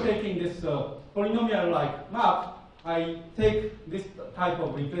instead of taking this polynomial-like map, I take this type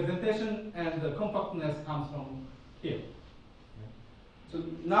of representation, and the compactness comes from here. So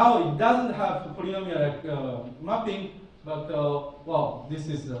now it doesn't have polynomial mapping, but well, this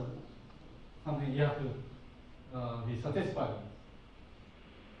is something you have to be satisfied with.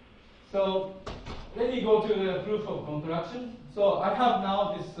 So let me go to the proof of contraction. So I have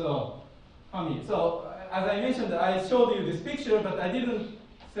now this family. So as I mentioned, I showed you this picture, but I didn't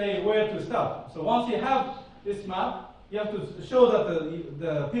say where to start. So once you have this map, you have to show that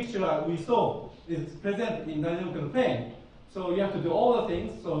the picture we saw is present in dynamical plane. So you have to do all the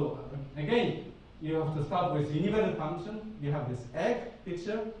things. So again, you have to start with invariant function. You have this egg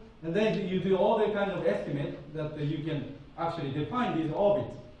picture, and then you do all the kind of estimate that you can actually define these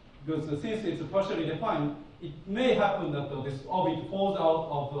orbits. Because since it's partially defined, it may happen that this orbit falls out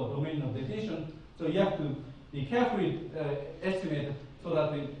of the domain of definition. So you have to be carefully estimate so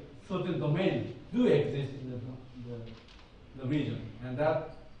that the certain domains do exist in the region, and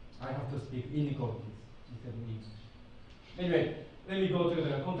that I have to speak inequalities instead of English. Anyway, let me go to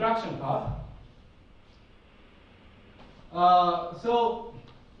the contraction part. So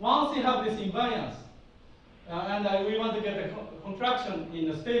once you have this invariance, and we want to get a contraction in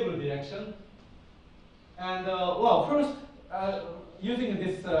a stable direction, and well, first using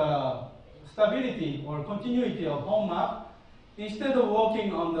this stability or continuity of home map, instead of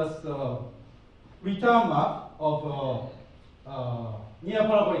working on this return map of near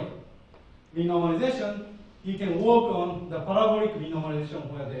parabolic renormalization, you can work on the parabolic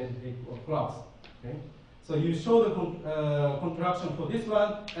renormalization where they collapse. Okay? So you show the contraction for this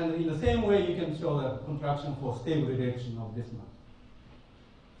one, and in the same way you can show the contraction for stable direction of this one.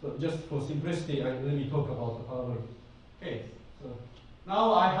 So just for simplicity, let me talk about the parabolic case. So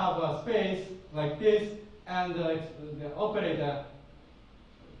now I have a space like this, and the operator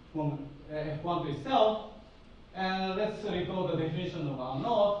from F1 to itself, and let's recall the definition of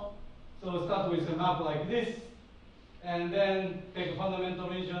R0. So start with a map like this, and then take fundamental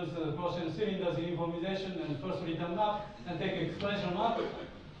regions, Gaussian cylinders, uniformization, and first return map, and take exponential map,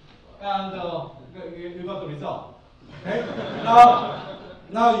 and you got the result. Okay?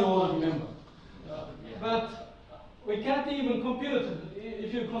 now you all remember. But we can't even compute,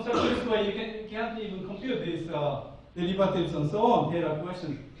 if you construct this way, you can't even compute these derivatives and so on, Taylor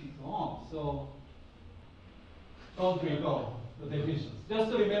questions and so on. So don't recall the definitions.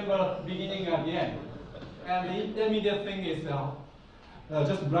 Just remember beginning and the end. And the intermediate thing is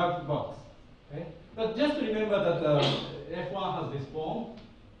just black box. Okay? But just remember that F1 has this form.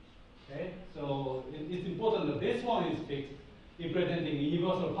 Okay? So it's important that this one is fixed, representing a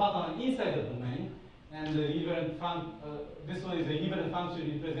universal pattern inside the domain. And the this one is the invariant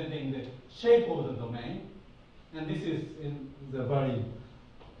function representing the shape of the domain. And this is in the varying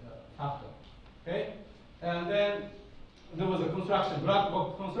factor. Okay? And then there was a construction, black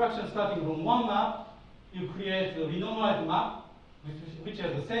box construction starting from one map. You create a renormalized map, which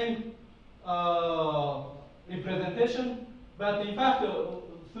has the same representation. But in fact,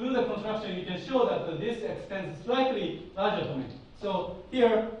 through the construction, you can show that this extends slightly larger domain. So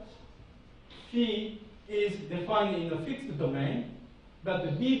here, phi is defined in a fixed domain, but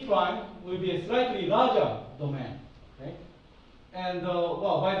the B prime will be a slightly larger domain. Okay? And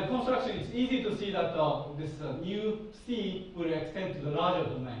well, by the construction, it's easy to see that this new C will extend to the larger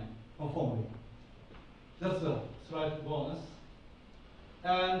domain conformally. That's a slight bonus.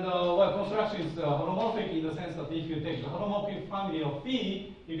 And well, construction is holomorphic in the sense that if you take the holomorphic family of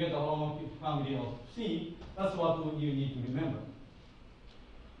phi, you get the holomorphic family of C. That's what you need to remember.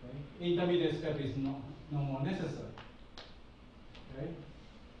 Okay? Intermediate step is no more necessary. Okay?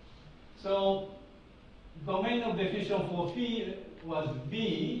 So domain of definition for phi was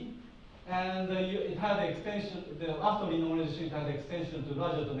B, and it had the extension, after renormalization, it had the extension to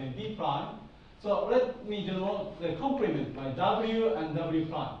larger domain B prime. So let me denote the complement by W and W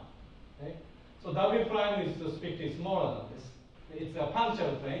prime. Okay? So W prime is strictly smaller than this. It's a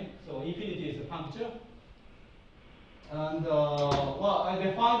punctual plane, so infinity is a puncture. And well, I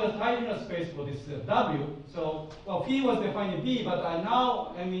defined a Teichmüller space for this W. So well, P was defined in B, but I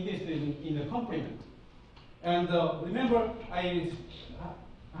now am interested in the complement. And remember, I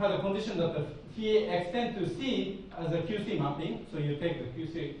had a condition that the phi extend to C as a QC mapping. So you take the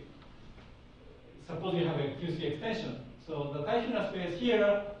QC. Suppose you have a QC extension. So the Teichmüller space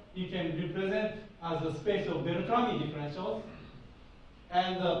here, you can represent as a space of Beltrami differentials.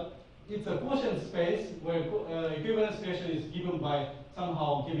 And it's a quotient space where equivalence relation is given by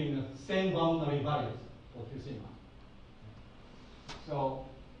somehow giving the same boundary values for QC map. So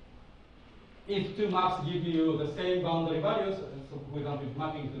if two maps give you the same boundary values, so for example,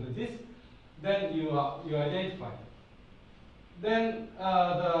 mapping to the disk, then you identify it. Then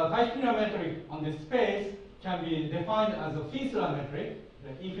the Teichmüller metric on this space can be defined as a Finsler metric,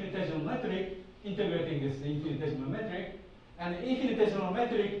 the infinitesimal metric, integrating this infinitesimal metric. And the infinitesimal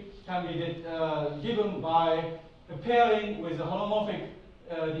metric can be given by pairing with the holomorphic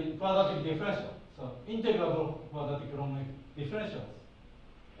quadratic differential. So integrable quadratic holomorphic differentials.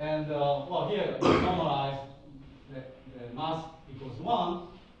 And well, here we normalize the mass equals 1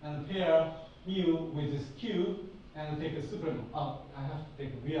 and pair mu with this q and take a supremum. I have to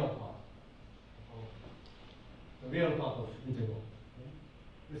take the real part. The real part of integral. Okay?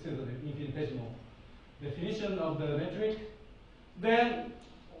 This is the infinitesimal definition of the metric. Then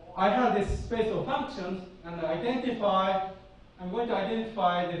I have this space of functions, and I'm going to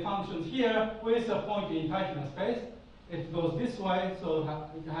identify the functions here with a point in Teichmüller space. It goes this way, so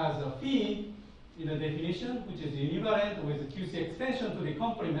it has a phi in the definition, which is univariant with a QC extension to the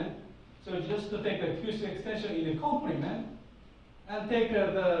complement. So just to take the QC extension in the complement and take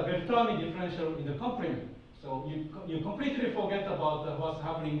the Beltrami differential in the complement. So you completely forget about what's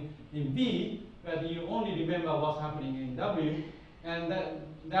happening in B, but you only remember what's happening in W, and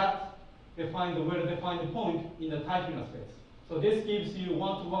that defines the well-defined point in the Teichmüller space. So this gives you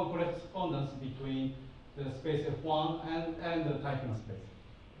one-to-one correspondence between the space F1 and the Teichmüller space.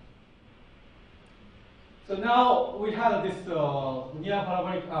 So now we have this near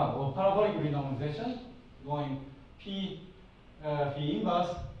parabolic or parabolic renormalization going P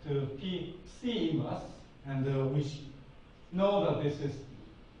inverse to P C inverse, and we know that this is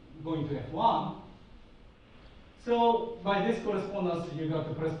going to F1. So by this correspondence, you got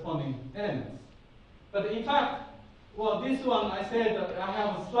the corresponding elements. But in fact, well, this one I said that I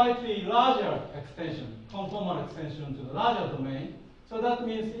have a slightly larger extension, conformal extension to the larger domain. So that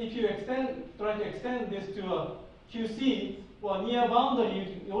means if you try to extend this to a QC, well, near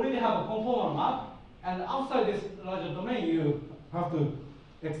boundary, you already have a conformal map, and outside this larger domain, you have to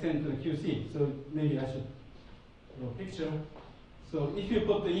extend to the QC. So maybe I should your picture. So if you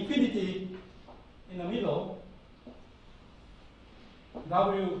put the infinity in the middle,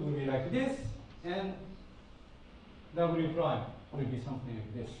 W will be like this, and W prime will be something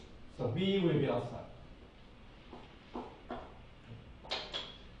like this. So B will be outside.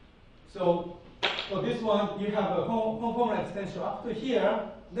 So for this one, you have a conformal extension up to here,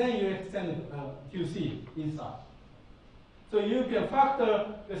 then you extend QC inside. So you can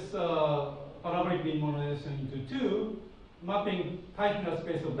factor this parabolic renormalization into 2, mapping Teichmüller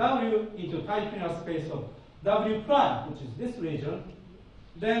space of W into Teichmüller space of W prime, which is this region.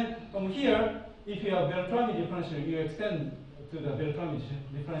 Then from here, if you have Beltrami differential, you extend to the Beltrami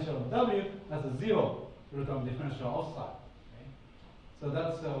differential of W as a 0 Beltrami differential outside. Okay? So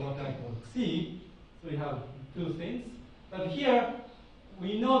that's what I call C. So we have two things. But here,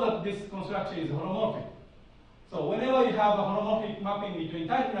 we know that this construction is holomorphic. So whenever you have a holomorphic mapping between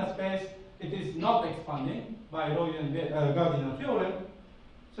Teichmüller space, it is not expanding by Gardiner theorem.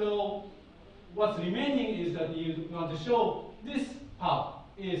 So what's remaining is that you want to show this part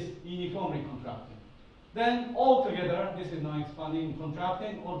is uniformly contracting. Then altogether, this is non-expanding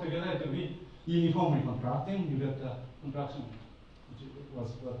contracting. Altogether, it will be uniformly contracting. You get the contraction, which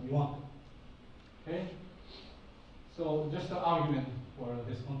was what we want. Okay. So just the argument for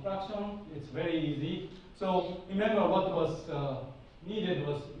this contraction. It's very easy. So remember what was needed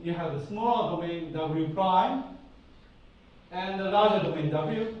was you have the smaller domain W prime and the larger domain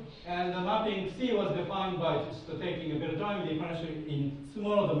W, and the mapping C was defined by just taking a Beltrami differential in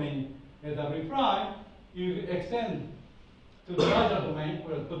smaller domain W prime. You extend to the larger domain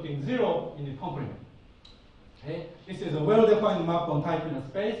where putting 0 in the complement. Okay? This is a well-defined map on Teichmüller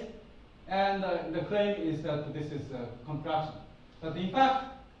space, and the claim is that this is a contraction. But in fact,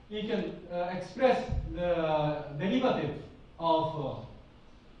 you can express the derivative of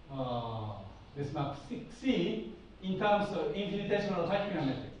this map C in terms of infinitesimal Teichmüller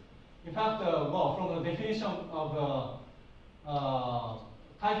metric. In fact, well, from the definition of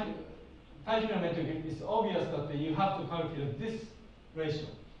Teichmüller metric, it's obvious that you have to calculate this ratio.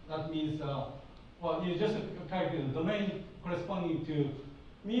 That means, well, you just calculate the domain corresponding to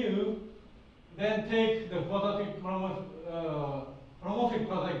mu, then take the quadratic holomorphic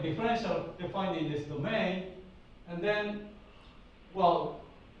quadratic differential defined in this domain, and then, well,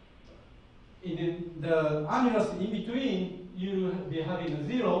 in the annulus in between, you will be having a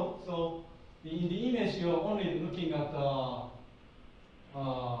 0. So in the image, you're only looking at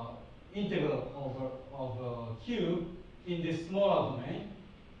integral of Q in this smaller domain,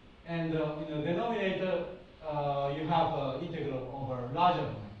 and in the denominator, you have integral over larger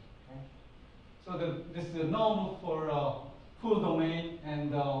domain. Okay? So this is the norm for full domain,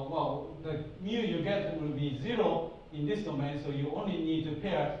 and well, the mu you get will be 0 in this domain, so you only need to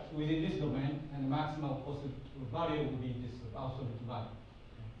pair within this domain, and the maximal positive value will be this absolute value.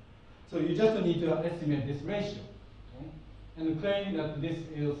 Okay? So you just need to estimate this ratio, okay? And claim that this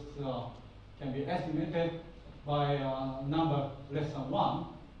is can be estimated by a number less than 1.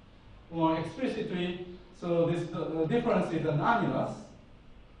 More explicitly, so this difference is an annulus.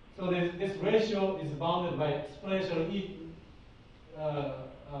 So this ratio is bounded by exponential e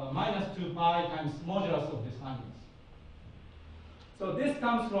minus 2 pi times modulus of this annulus. So this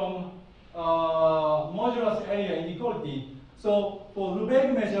comes from modulus area inequality. So for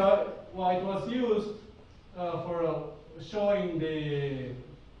Lebesgue measure, well, it was used for showing the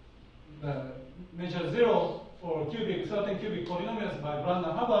measure 0 for certain cubic polynomials by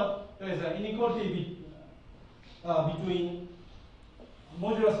Brandner-Hubbard. There is an inequality between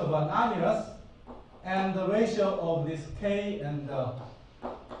modulus of an annulus and the ratio of this k and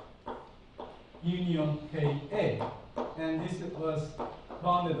union ka. And this was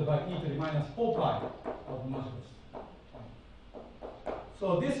bounded by e to the minus 4 pi of modulus.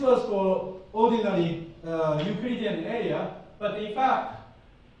 So this was for ordinary Euclidean area, but in fact,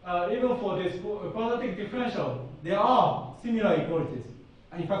 even for this quadratic differential, there are similar equalities.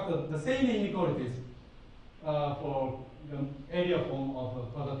 In fact, the same inequalities for the area form of a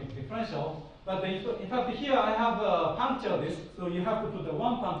quadratic differential. But in fact, here I have a puncture this, so you have to put a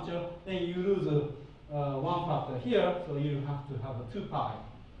 1 puncture, then you lose a 1 factor here, so you have to have a 2 pi.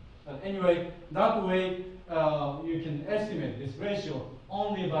 But anyway, that way you can estimate this ratio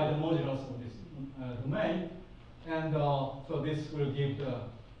only by the modulus of this domain, and so this will give the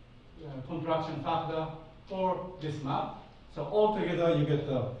contraction factor for this map. So altogether, you get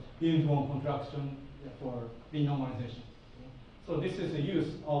the uniform contraction for renormalization. So this is the use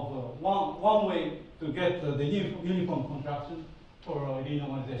of one way to get the uniform contraction for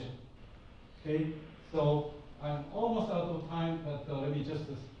renormalization. Okay, so I'm almost out of time, but let me just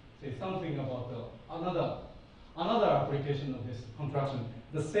say something about another another application of this contraction,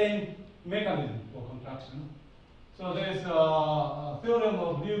 the same mechanism for contraction. So there's a theorem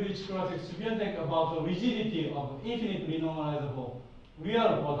of Liu-Ricci-Kuracek about the rigidity of infinite renormalizable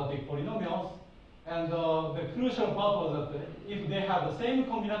real quadratic polynomials. And the crucial part was that if they have the same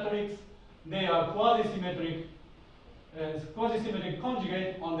combinatorics, they are quasi-symmetric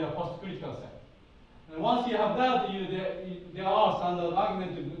conjugate on their post-critical set. And once you have that, there are standard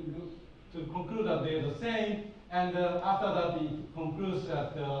arguments to conclude that they are the same. And after that, it concludes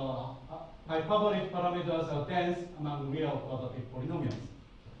that hyperbolic parameters are dense among real quadratic polynomials.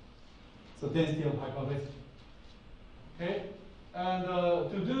 So density of hyperbolic. Okay, and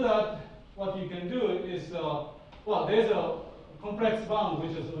to do that, what you can do is, well, there's a complex bound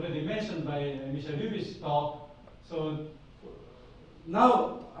which is already mentioned by Michel Lubitsch's talk. So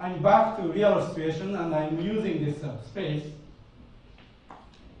now I'm back to real situation, and I'm using this space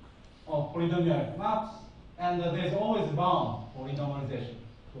of polynomial maps, and there's always bound for renormalization.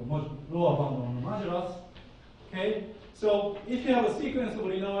 So lower bound on the modulus. Okay. So if you have a sequence of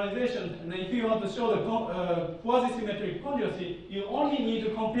renormalization, and if you want to show the quasi-symmetric conjugacy, you only need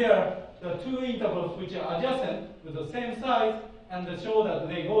to compare the two intervals which are adjacent with the same size, and show that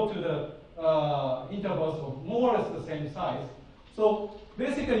they go to the intervals of more or less the same size. So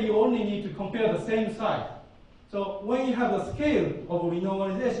basically, you only need to compare the same size. So when you have a scale of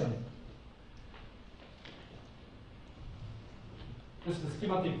renormalization, this is a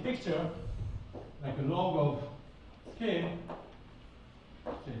schematic picture, like a log of scale,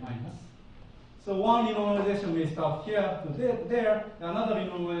 J minus. So one renormalization may start here to there, another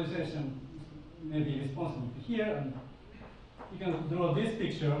renormalization may be responsible to here, and you can draw this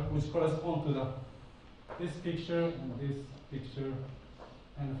picture which corresponds to this picture and this picture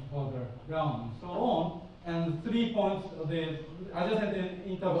and further down and so on. And 3 points of the adjacent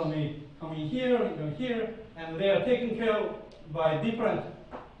interval may come in here, here, and they are taken care of by different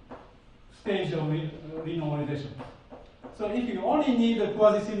stage of renormalization. So if you only need the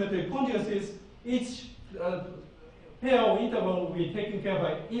quasi-symmetric conjugacies, each pair of interval will be taken care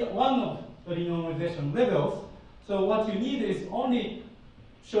by one of the renormalization levels. So what you need is only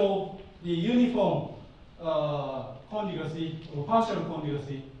show the uniform conjugacy or partial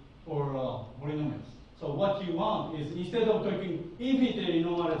conjugacy for polynomials. So what you want is, instead of taking infinitely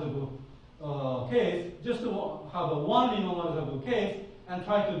renormalizable case, just to have a one renormalizable case and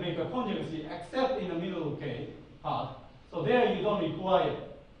try to make a conjugacy except in the middle case part. So there you don't require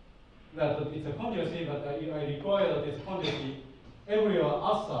that it's a conjugacy, but I require that it's conjugacy everywhere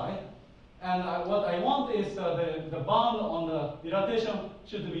outside. And what I want is the bound on the dilatation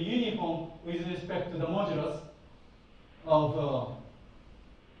should be uniform with respect to the modulus of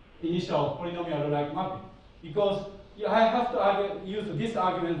initial polynomial-like mapping. Because I have to use this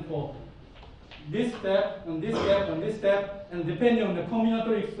argument for this step, and this step, and this step, and depending on the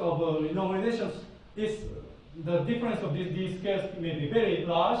combinatorics of renormalizations, the difference of these scales may be very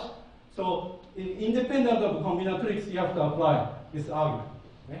large. So independent of combinatorics, you have to apply this argument.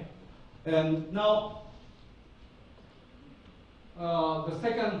 Okay? And now, the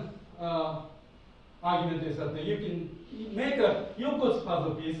second argument is that you can make a Yoko's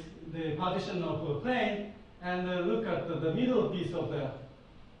puzzle piece, the partition of a plane, and look at the middle piece of the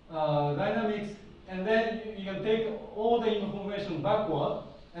dynamics, and then you can take all the information backward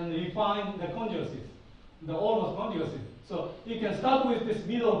and refine the conjugacies, the almost conjugacies. So you can start with this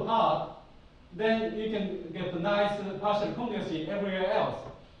middle part, then you can get a nice partial conjugacy everywhere else.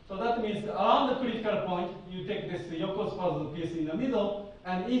 So that means around the critical point, you take this Yoko's puzzle piece in the middle,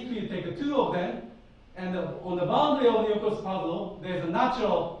 and if you take two of them, and on the boundary of the Yoko's puzzle, there's a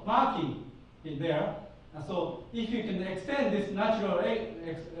natural marking in there. And so if you can extend this natural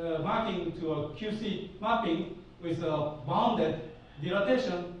marking to a QC mapping with a bounded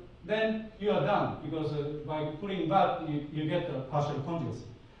dilatation, then you are done, because by putting that, you get a partial conjugacy.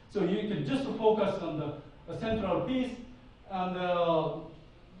 So you can just focus on the central piece, and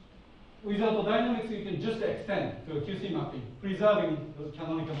without the dynamics, you can just extend to a QC mapping, preserving the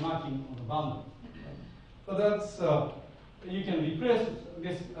canonical marking on the boundary. So that's, you can replace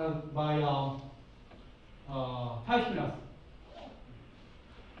this by Teichmüller.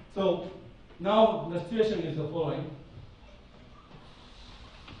 So now the situation is the following.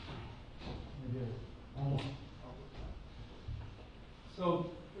 So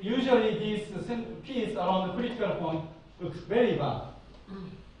usually these p's around the critical point looks very bad.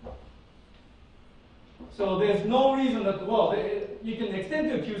 So there's no reason that, well, you can extend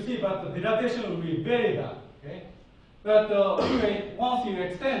to QC, but the dilatation will be very bad. Okay? But anyway, once you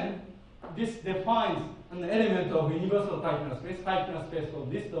extend, this defines an element of universal Teichmüller space of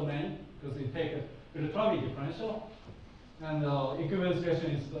this domain, because you take a renormalic differential, and equivalence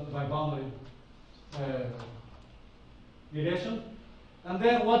relation is by boundary relation. And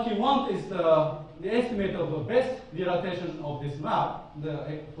then what you want is the estimate of the best dilatation of this map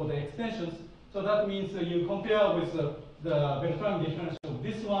for the extensions. So that means you compare with the renormalic differential of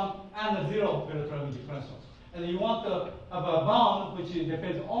this one and the zero renormalic differential. And you want to have a bound which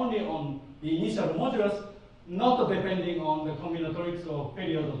depends only on the initial modulus, not depending on the combinatorics or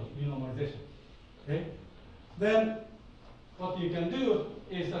period of renormalization. Okay? Then what you can do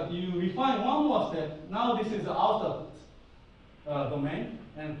is that you refine one more step. Now this is the outer domain,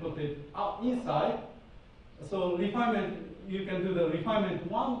 and put it out inside. So refinement, you can do the refinement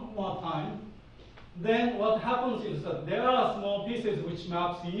one more time. Then what happens is that there are small pieces which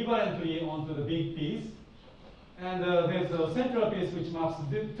maps invariantly onto the big piece. And there's a central piece which maps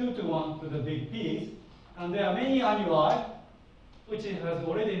 2 to 1 to the big piece. And there are many annuli, which has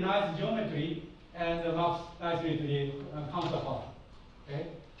already nice geometry and maps nicely to the counterpart. Okay?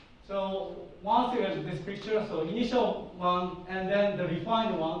 So once you get this picture, so initial one and then the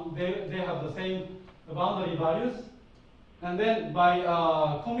refined one, they have the same boundary values. And then by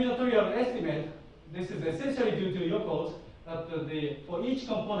combinatorial estimate, this is essentially due to your code, that for each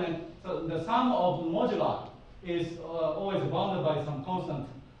component, so the sum of moduli is always bounded by some constant,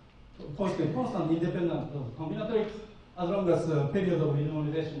 positive constant independent of combinatorics, as long as the period of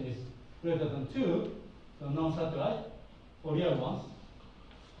renormalization is greater than 2, so non-satellite, for real ones.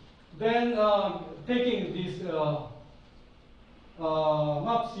 Then taking these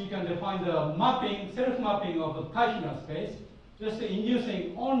maps, you can define the mapping, self-mapping of the Teichmüller space, just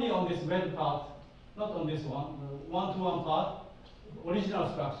inducing only on this red part, not on this one, one-to-one part, original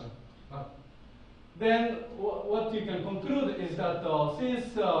structure. Then what you can conclude is that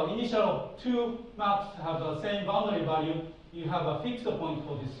since initial two maps have the same boundary value, you have a fixed point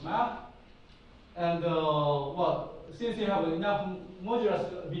for this map. And since you have enough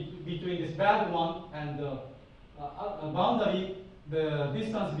modulus between this bad one and a boundary, the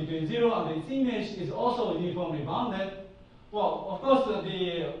distance between 0 and its image is also uniformly bounded. Well, of course,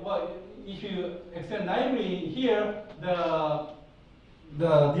 if you extend naively here, the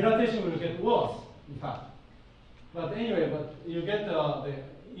dilatation will get worse, in fact. But anyway, you get the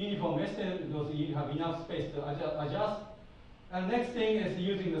uniform estimate because you have enough space to adjust. And next thing is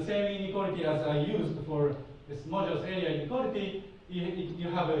using the same inequality as I used for this modulus area inequality, you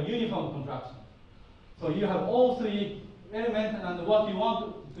have a uniform contraction. So you have all three elements, and what you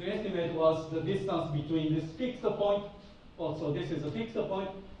want to estimate was the distance between this fixed point, also this is a fixed point,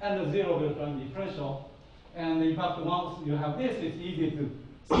 and the zero renormalized differential. And in fact, once you have this, it's easy to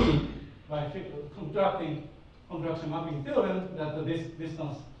see by contraction mapping theorem that this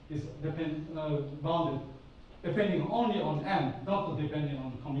distance is bounded depending only on m, not depending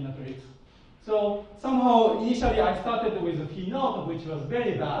on combinatorics. So somehow initially I started with P naught, which was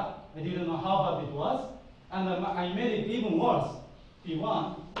very bad. I didn't know how bad it was, and I made it even worse,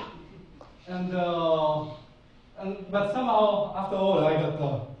 P1. But somehow after all I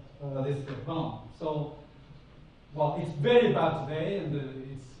got this bound. So well, it's very bad today, and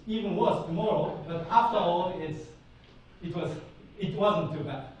it's even worse tomorrow. But after all, it wasn't too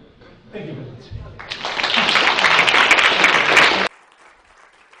bad. Thank you very much.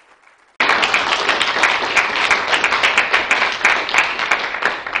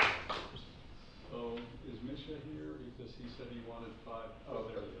 So is Misha here? Because he said he wanted 5. Oh,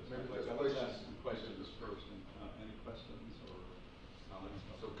 there he is. Let's ask some questions first. Any questions or comments?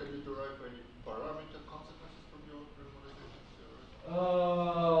 So can you derive any parameter consequences from your renormalization theory?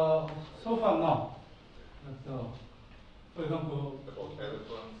 So far, no. But, for example, About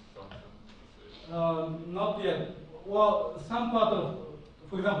elephants, not yet. Well, some part of,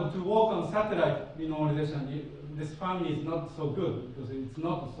 for example, to work on satellite renormalization, this family is not so good because it's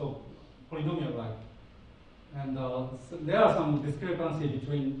not so polynomial-like. And so there are some discrepancy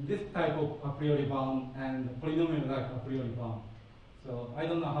between this type of a priori bound and polynomial-like a priori bound. So I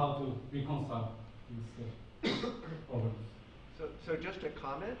don't know how to reconcile these problems. So just a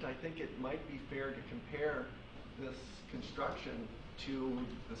comment, I think it might be fair to compare this construction to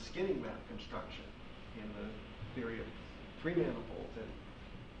the skinning map construction in the theory of three manifolds, and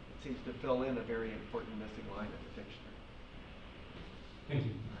it seems to fill in a very important missing line in the dictionary. Thank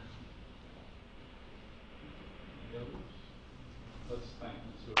you.